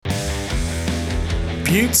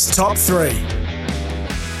Buttes Top 3.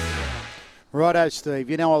 Righto, Steve.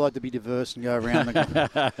 You know I like to be diverse and go around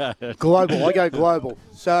the global. I go global.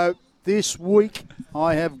 So this week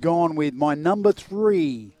I have gone with my number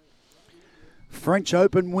 3 French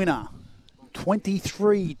Open winner,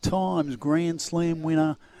 23 times Grand Slam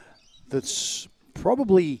winner. That's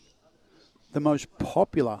probably the most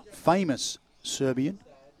popular, famous Serbian.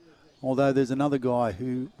 Although there's another guy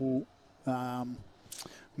who will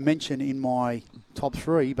mention in my top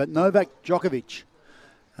 3, but Novak Djokovic.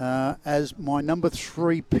 As my number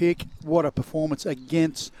 3 pick. What a performance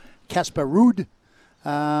against Casper Ruud.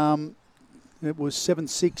 It was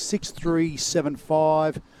 7-6, 6-3,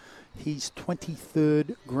 7-5. His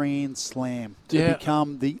 23rd Grand Slam to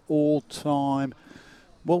become the all-time.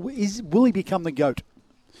 Well, will he become the GOAT?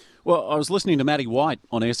 Well, I was listening to Matty White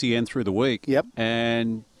on SEN through the week. Yep.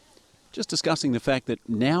 And just discussing the fact that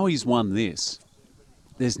now he's won this,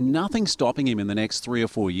 there's nothing stopping him in the next 3 or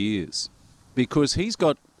 4 years because he's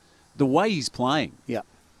got the way he's playing. Yeah.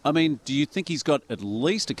 I mean, do you think he's got at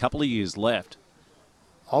least a couple of years left?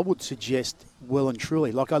 I would suggest well and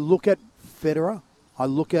truly. Like I look at Federer, I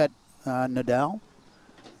look at Nadal.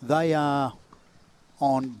 They are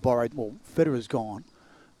on borrowed. Well, Federer's gone.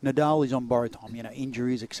 Nadal is on borrowed time.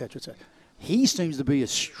 Injuries, etc. etc. He seems to be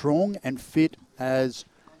as strong and fit as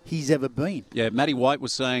he's ever been. Yeah, Matty White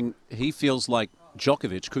was saying he feels like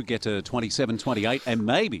Djokovic could get to 27, 28, and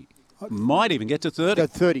maybe might even get to 30.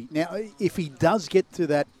 30. Now, if he does get to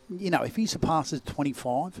that, if he surpasses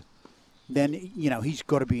 25, then, he's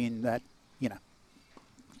got to be in that,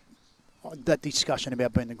 that discussion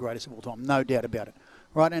about being the greatest of all time. No doubt about it.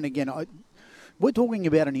 Right? And again, we're talking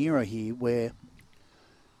about an era here where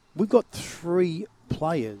we've got 3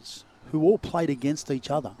 players who all played against each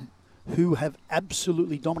other who have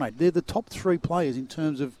absolutely dominated. They're the top 3 players in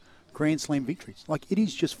terms of Grand Slam victories. Like, it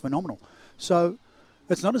is just phenomenal. So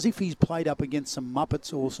it's not as if he's played up against some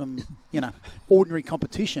Muppets or some, ordinary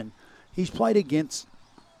competition. He's played against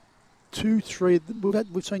 2, 3.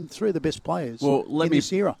 We've seen 3 of the best players in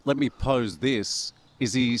this era. Let me pose this.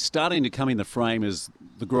 Is he starting to come in the frame as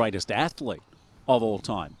the greatest athlete of all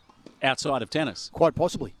time outside of tennis? Quite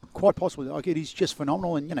possibly. Like, it is just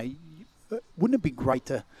phenomenal. And, wouldn't it be great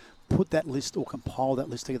to put that list or compile that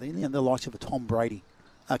list together? The likes of a Tom Brady,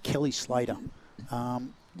 Kelly Slater,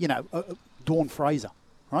 Dawn Fraser,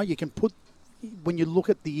 right? You can put, when you look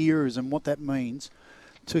at the eras and what that means,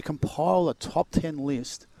 to compile a top 10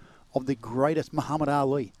 list of the greatest, Muhammad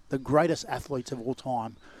Ali, the greatest athletes of all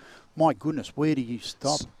time. My goodness, where do you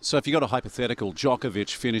stop? So if you've got a hypothetical,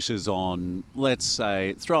 Djokovic finishes on, let's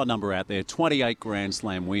say, throw a number out there, 28 Grand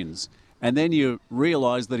Slam wins, and then you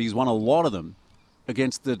realise that he's won a lot of them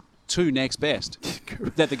against the 2 next best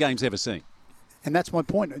that the game's ever seen. And that's my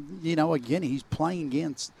point. Again, he's playing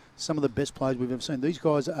against some of the best players we've ever seen. These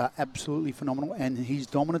guys are absolutely phenomenal, and his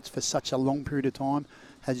dominance for such a long period of time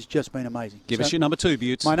has just been amazing. Give us your number 2,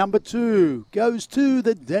 Buttes. My number 2 goes to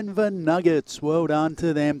the Denver Nuggets. Well done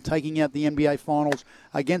to them, taking out the NBA Finals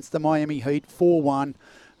against the Miami Heat 4-1.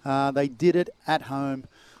 They did it at home.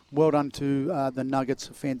 Well done to the Nuggets.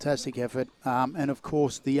 Fantastic effort. And, of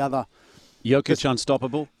course, the other... Jokic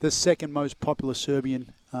unstoppable. The second most popular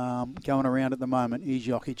Serbian going around at the moment is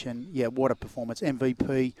Jokic. And, what a performance.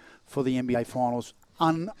 MVP for the NBA Finals.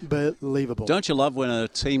 Unbelievable. Don't you love when a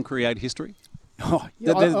team create history? Oh,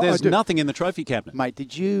 yeah, there's nothing in the trophy cabinet. Mate,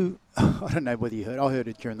 did you... I don't know whether you heard. I heard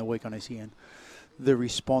it during the week on SEN. The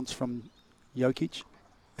response from Jokic.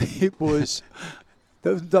 It was...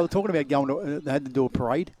 They were talking about going to... They had to do a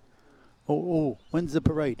parade. Oh, when's the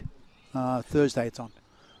parade? Thursday it's on.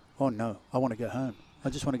 Oh, no, I want to go home. I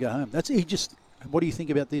just want to go home. What do you think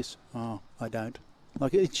about this? Oh, I don't.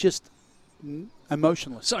 Like, it's just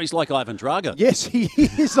emotionless. So he's like Ivan Drago. Yes, he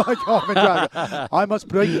is like Ivan Drago. I must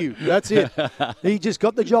beat you. That's it. He just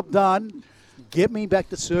got the job done. Get me back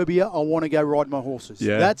to Serbia. I want to go ride my horses.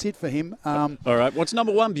 Yeah. That's it for him. All right. What's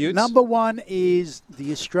number 1, Buttes? Number 1 is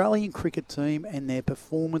the Australian cricket team and their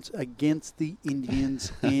performance against the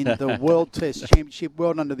Indians in the World Test Championship.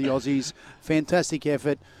 Well done to the Aussies. Fantastic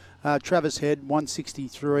effort. Travis Head,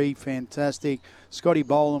 163, fantastic. Scotty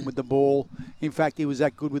Boland with the ball. In fact, he was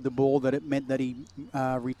that good with the ball that it meant that he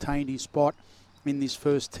retained his spot in this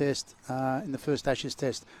first test, in the first Ashes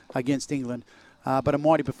test against England. But a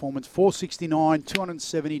mighty performance. 469,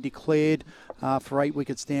 270 declared for 8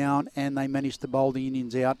 wickets down, and they managed to bowl the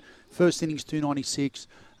Indians out. First innings, 296,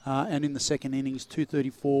 and in the second innings,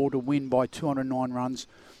 234 to win by 209 runs.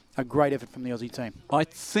 A great effort from the Aussie team. I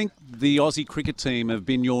think the Aussie cricket team have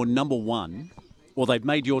been your number 1, or they've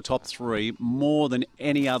made your top 3 more than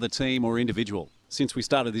any other team or individual since we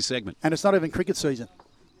started this segment. And it's not even cricket season.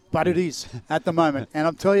 but it is at the moment. And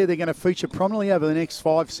I'm telling you, they're going to feature prominently over the next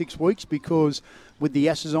 5-6 weeks because with the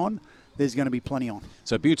Ashes on, there's going to be plenty on.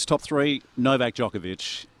 So Butte's top three, Novak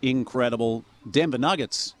Djokovic, incredible. Denver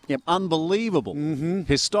Nuggets, unbelievable,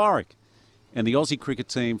 historic. And the Aussie cricket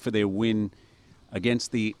team for their win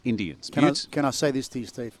against the Indians. Can I say this to you,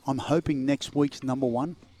 Steve? I'm hoping next week's number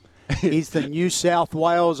one is the New South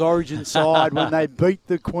Wales Origin side when they beat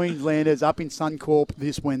the Queenslanders up in Suncorp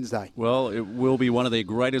this Wednesday. Well, it will be one of their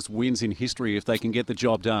greatest wins in history if they can get the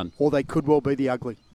job done. Or they could well be the ugly.